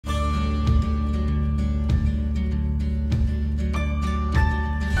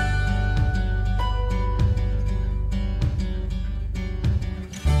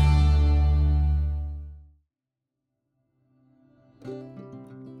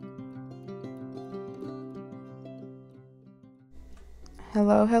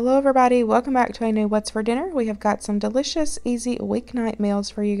Hello everybody. Welcome back to a new What's for Dinner. We have got some delicious, easy weeknight meals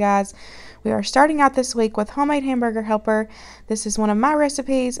for you guys. We are starting out this week with homemade hamburger helper. This is one of my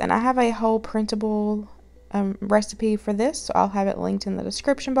recipes, and I have a whole printable recipe for this, so I'll have it linked in the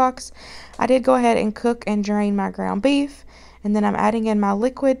description box. I did go ahead and cook and drain my ground beef, and then I'm adding in my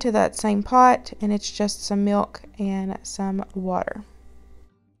liquid to that same pot, and it's just some milk and some water.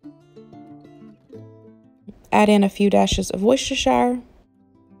 Add in a few dashes of Worcestershire.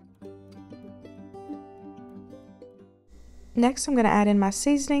 Next, I'm going to add in my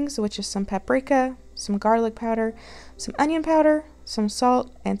seasonings, which is some paprika, some garlic powder, some onion powder, some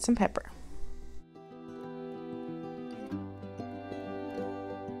salt, and some pepper.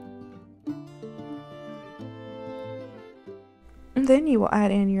 And then you will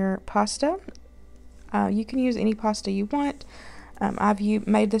add in your pasta. You can use any pasta you want. I've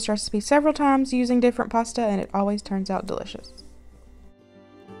made this recipe several times using different pasta, and it always turns out delicious.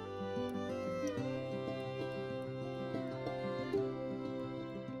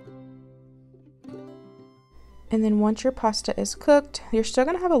 And then once your pasta is cooked, you're still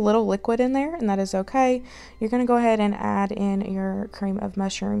going to have a little liquid in there, and that is okay. You're going to go ahead and add in your cream of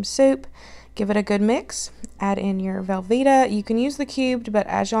mushroom soup. Give it a good mix. Add in your Velveeta. You can use the cubed, but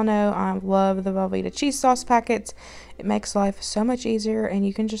as y'all know, I love the Velveeta cheese sauce packets. It makes life so much easier, and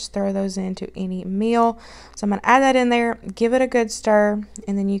you can just throw those into any meal. So I'm going to add that in there, give it a good stir,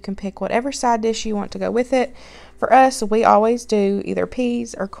 and then you can pick whatever side dish you want to go with it. For us, we always do either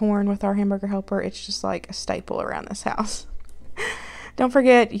peas or corn with our hamburger helper. It's just like a staple around this house. Don't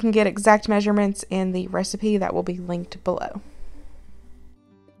forget, you can get exact measurements in the recipe that will be linked below.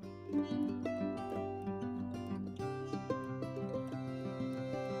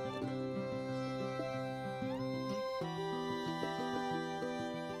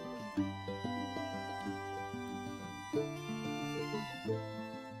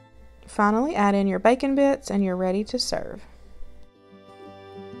 Finally, add in your bacon bits and you're ready to serve.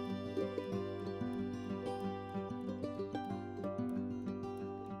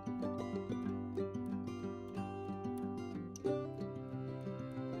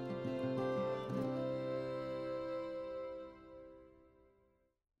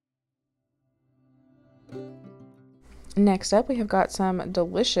 Next up, we have got some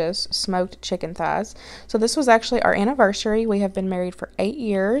delicious smoked chicken thighs. So this was actually our anniversary. We have been married for 8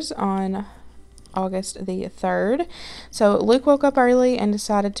 years on August the 3rd. So Luke woke up early and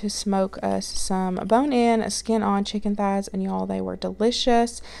decided to smoke us some bone-in, skin-on chicken thighs, and y'all, they were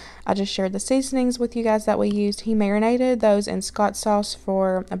delicious. I just shared the seasonings with you guys that we used. He marinated those in Scotch sauce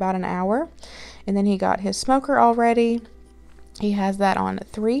for about an hour, and then he got his smoker all ready. He has that on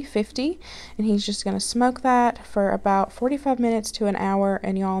 350, and he's just going to smoke that for about 45 minutes to an hour,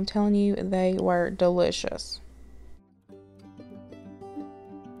 and y'all, I'm telling you, they were delicious.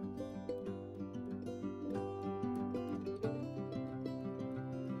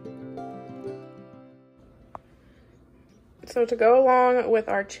 So to go along with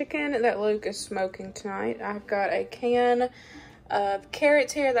our chicken that Luke is smoking tonight, I've got a can of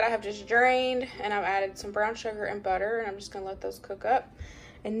carrots here that I have just drained, and I've added some brown sugar and butter, and I'm just gonna let those cook up.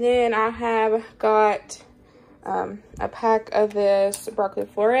 And then I have got a pack of this broccoli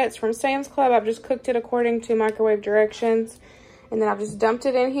florets from Sam's Club. I've just cooked it according to microwave directions, and then I've just dumped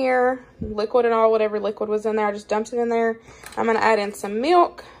it in here, liquid and all, whatever liquid was in there, I just dumped it in there. I'm gonna add in some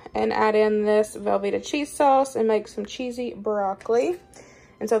milk and add in this Velveeta cheese sauce and make some cheesy broccoli.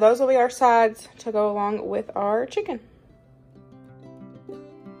 And so those will be our sides to go along with our chicken.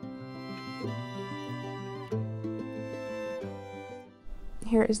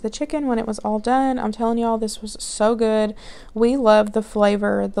 Here is the chicken when it was all done. I'm telling y'all, this was so good. We love the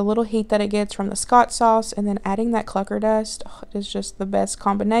flavor, the little heat that it gets from the Scotch sauce, and then adding that clucker dust. Oh, it is just the best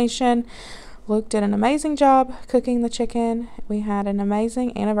combination. Luke did an amazing job cooking the chicken. We had an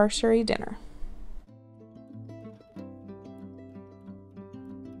amazing anniversary dinner.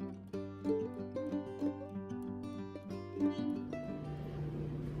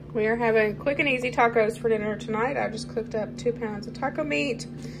 We are having quick and easy tacos for dinner tonight. I just cooked up 2 pounds of taco meat.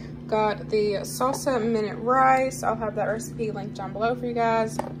 Got the salsa minute rice. I'll have that recipe linked down below for you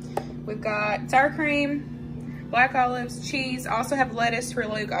guys. We've got sour cream, black olives, cheese. I also have lettuce for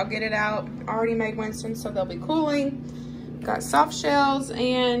Luke. I'll get it out. I already made Winston, so they'll be cooling. Got soft shells,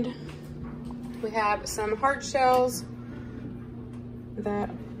 and we have some hard shells that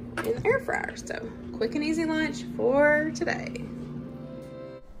in the air fryer. So quick and easy lunch for today.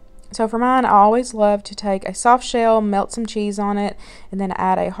 So for mine, I always love to take a soft shell, melt some cheese on it, and then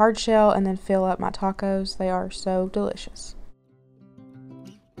add a hard shell and then fill up my tacos. They are so delicious.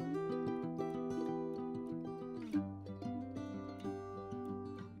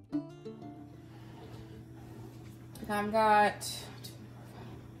 I've got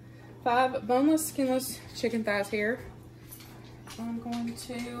 5 boneless, skinless chicken thighs here. I'm going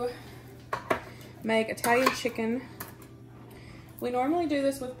to make Italian chicken. We normally do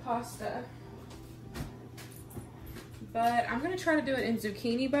this with pasta, but I'm going to try to do it in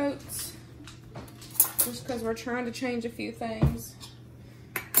zucchini boats, just because we're trying to change a few things.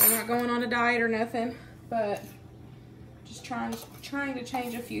 We're not going on a diet or nothing, but just trying to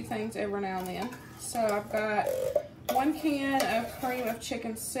change a few things every now and then. So I've got 1 can of cream of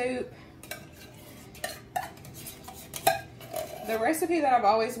chicken soup. The recipe that I've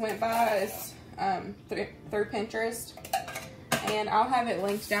always went by is through Pinterest, and I'll have it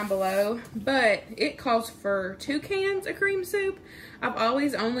linked down below, but it calls for 2 cans of cream soup. I've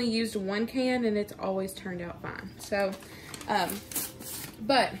always only used 1 can, and it's always turned out fine. So,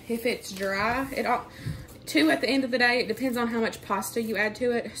 but if it's dry, 2 at the end of the day. It depends on how much pasta you add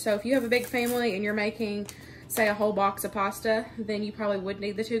to it. So if you have a big family and you're making, say, a whole box of pasta, then you probably would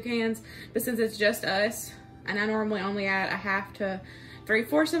need the 2 cans. But since it's just us, and I normally only add 1/2 to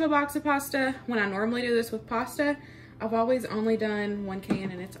 3/4 of a box of pasta, when I normally do this with pasta, I've always only done 1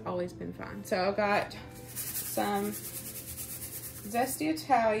 can, and it's always been fine. So I've got some zesty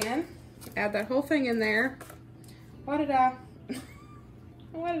Italian. Add that whole thing in there. Why did I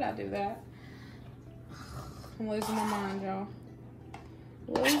do that? I'm losing my mind, y'all.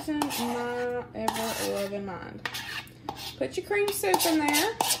 Losing my ever-loving mind. Put your cream soup in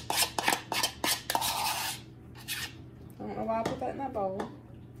there. I don't know why I put that in that bowl.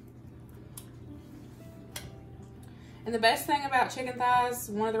 And the best thing about chicken thighs,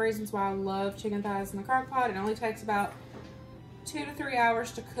 one of the reasons why I love chicken thighs in the crock pot, it only takes about 2 to 3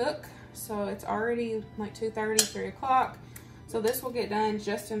 hours to cook. So it's already like 2:30, 3 o'clock. So this will get done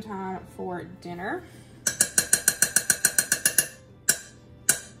just in time for dinner.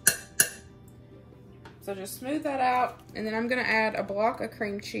 So just smooth that out, and then I'm gonna add a block of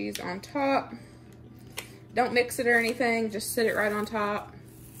cream cheese on top. Don't mix it or anything, just sit it right on top,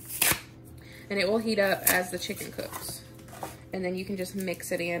 and it will heat up as the chicken cooks. And then you can just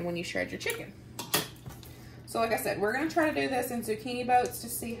mix it in when you shred your chicken. So like I said, we're gonna try to do this in zucchini boats to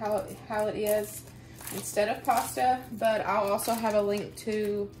see how it is instead of pasta, but I'll also have a link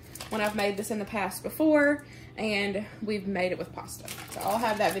to when I've made this in the past before, and we've made it with pasta. So I'll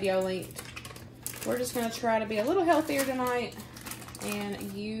have that video linked. We're just gonna try to be a little healthier tonight and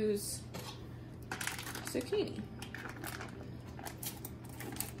use zucchini.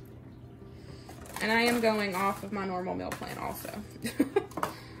 And I am going off of my normal meal plan also.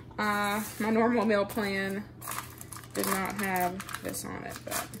 My normal meal plan did not have this on it,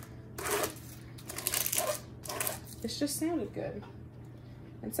 but this just sounded good.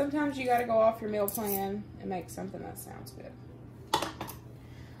 And sometimes you gotta go off your meal plan and make something that sounds good.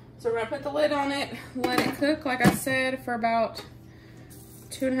 So we're gonna put the lid on it, let it cook, like I said, for about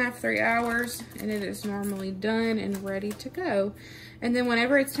 2.5 to 3 hours, and it is normally done and ready to go. And then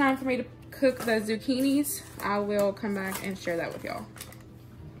whenever it's time for me to cook the zucchinis, I will come back and share that with y'all.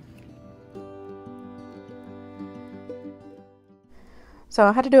 So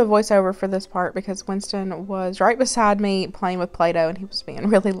I had to do a voiceover for this part because Winston was right beside me playing with Play-Doh, and he was being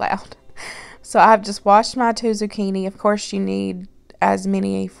really loud. So I've just washed my 2 zucchini. Of course, you need as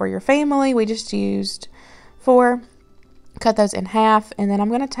many for your family. We just used 4. Cut those in half, and then I'm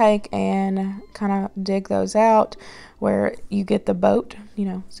going to take and kind of dig those out where you get the boat, you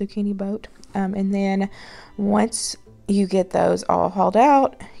know, zucchini boat. And then once you get those all hauled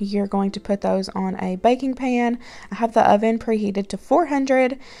out, you're going to put those on a baking pan. I have the oven preheated to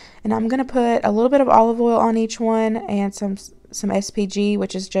 400, and I'm going to put a little bit of olive oil on each one and some SPG,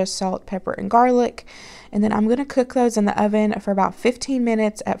 which is just salt, pepper, and garlic. And then I'm going to cook those in the oven for about 15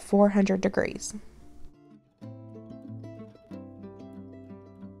 minutes at 400 degrees.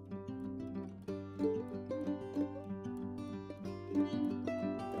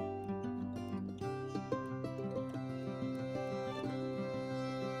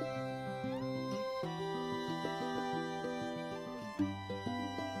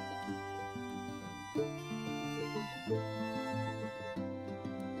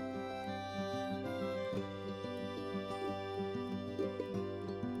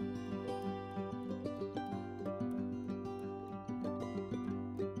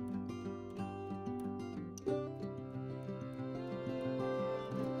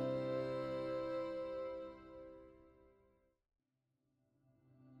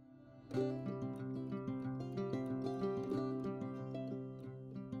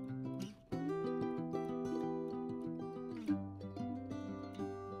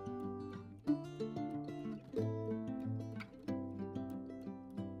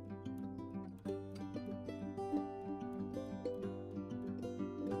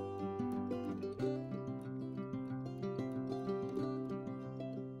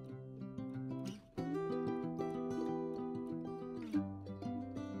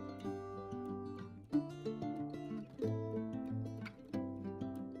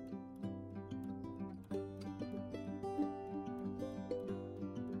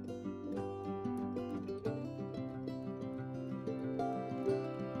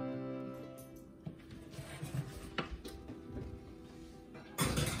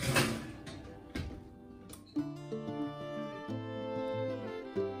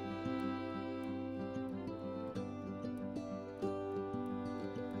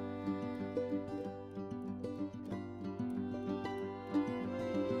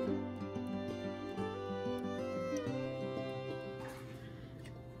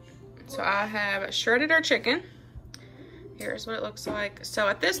 So I have shredded our chicken. Here's what it looks like. So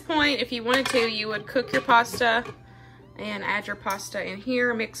at this point, if you wanted to, you would cook your pasta and add your pasta in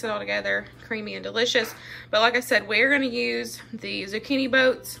here, mix it all together, creamy and delicious. But like I said, we're gonna use the zucchini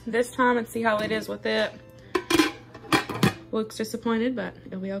boats this time and see how it is with it. Luke's disappointed, but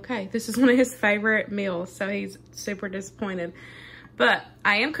it'll be okay. This is one of his favorite meals, so he's super disappointed. But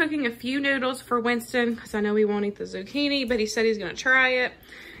I am cooking a few noodles for Winston because I know he won't eat the zucchini, but he said he's gonna try it.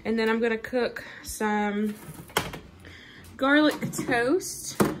 And then I'm gonna cook some garlic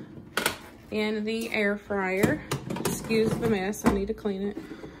toast in the air fryer. Excuse the mess, I need to clean it.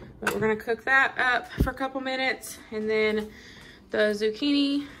 But we're gonna cook that up for a couple minutes, and then the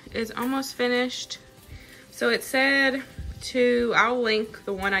zucchini is almost finished. So it said I'll link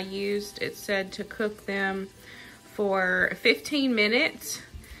the one I used. It said to cook them for 15 minutes.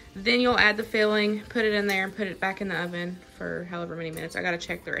 Then you'll add the filling, put it in there, and put it back in the oven for however many minutes. I gotta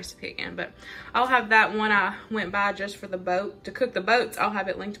check the recipe again, but I'll have that one I went by just for the boat. To cook the boats, I'll have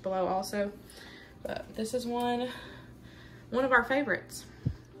it linked below also. But this is one of our favorites.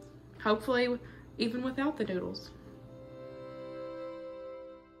 Hopefully, even without the noodles.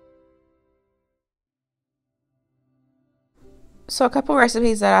 So a couple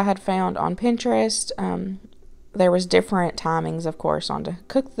recipes that I had found on Pinterest. There was different timings, of course, on to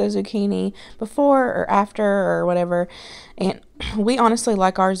cook the zucchini before or after or whatever. And we honestly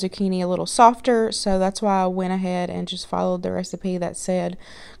like our zucchini a little softer, so that's why I went ahead and just followed the recipe that said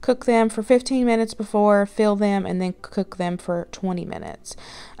cook them for 15 minutes before, fill them, and then cook them for 20 minutes.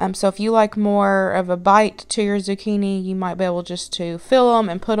 So if you like more of a bite to your zucchini, you might be able just to fill them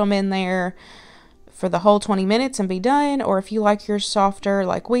and put them in there for the whole 20 minutes and be done. Or if you like yours softer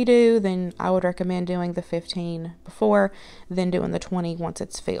like we do, then I would recommend doing the 15 before, then doing the 20 once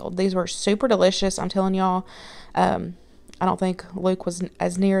it's filled. These were super delicious, I'm telling y'all. I don't think Luke was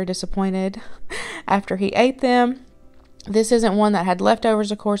as near disappointed after he ate them. This isn't one that had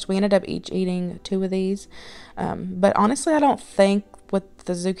leftovers, of course. We ended up each eating 2 of these. But honestly, I don't think with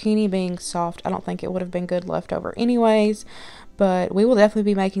the zucchini being soft, I don't think it would have been good leftover anyways. But we will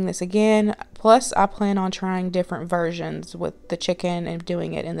definitely be making this again. Plus, I plan on trying different versions with the chicken and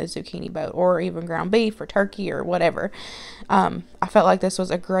doing it in the zucchini boat, or even ground beef or turkey or whatever. I felt like this was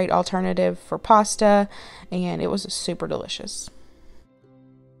a great alternative for pasta, and it was super delicious.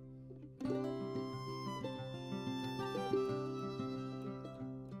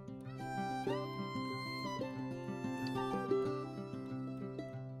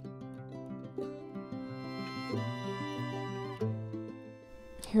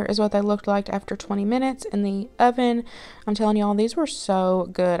 Here is what they looked like after 20 minutes in the oven. I'm telling y'all, these were so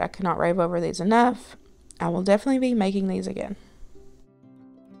good. I cannot rave over these enough. I will definitely be making these again.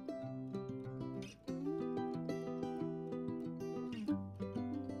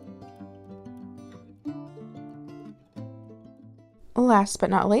 Last but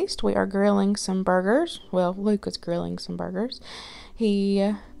not least, we are grilling some burgers. Well, Luke is grilling some burgers.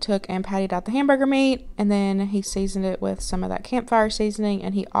 He took and patted out the hamburger meat, and then he seasoned it with some of that campfire seasoning,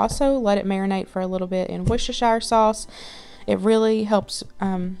 and he also let it marinate for a little bit in Worcestershire sauce. It really helps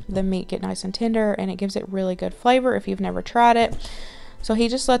the meat get nice and tender, and it gives it really good flavor if you've never tried it. So he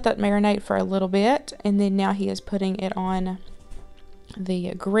just let that marinate for a little bit, and then now he is putting it on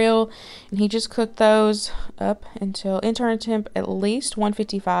the grill, and he just cooked those up until internal temp at least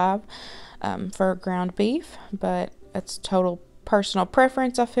 155 for ground beef, but it's total personal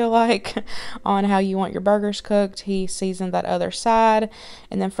preference, I feel like, on how you want your burgers cooked. He seasoned that other side,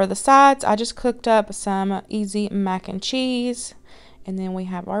 and then for the sides, I just cooked up some easy mac and cheese, and then we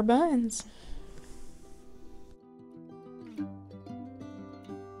have our buns.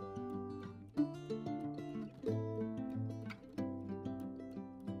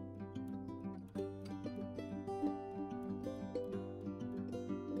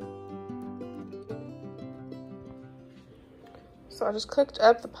 So I just cooked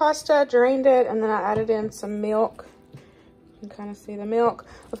up the pasta, drained it, and then I added in some milk. You can kind of see the milk.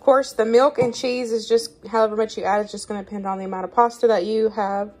 Of course, the milk and cheese is just however much you add. It's just going to depend on the amount of pasta that you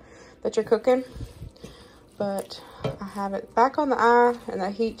have, that you're cooking. But I have it back on the eye, and the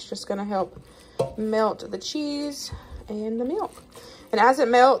heat's just going to help melt the cheese and the milk. And as it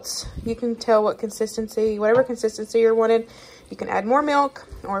melts, you can tell what consistency, whatever consistency you're wanting. You can add more milk,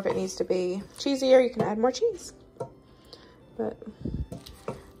 or if it needs to be cheesier, you can add more cheese. But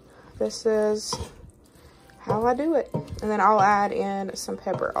this is how I do it. And then I'll add in some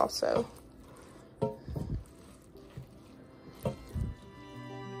pepper also.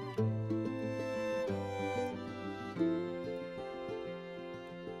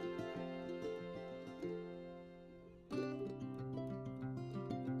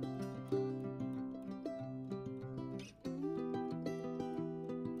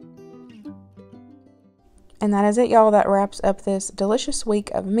 And that is it, y'all. That wraps up this delicious week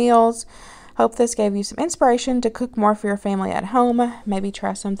of meals. Hope this gave you some inspiration to cook more for your family at home. Maybe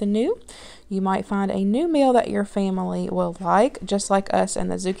try something new. You might find a new meal that your family will like, just like us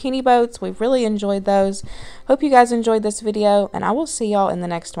and the zucchini boats. We've really enjoyed those. Hope you guys enjoyed this video, and I will see y'all in the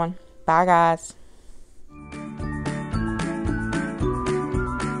next one. Bye, guys.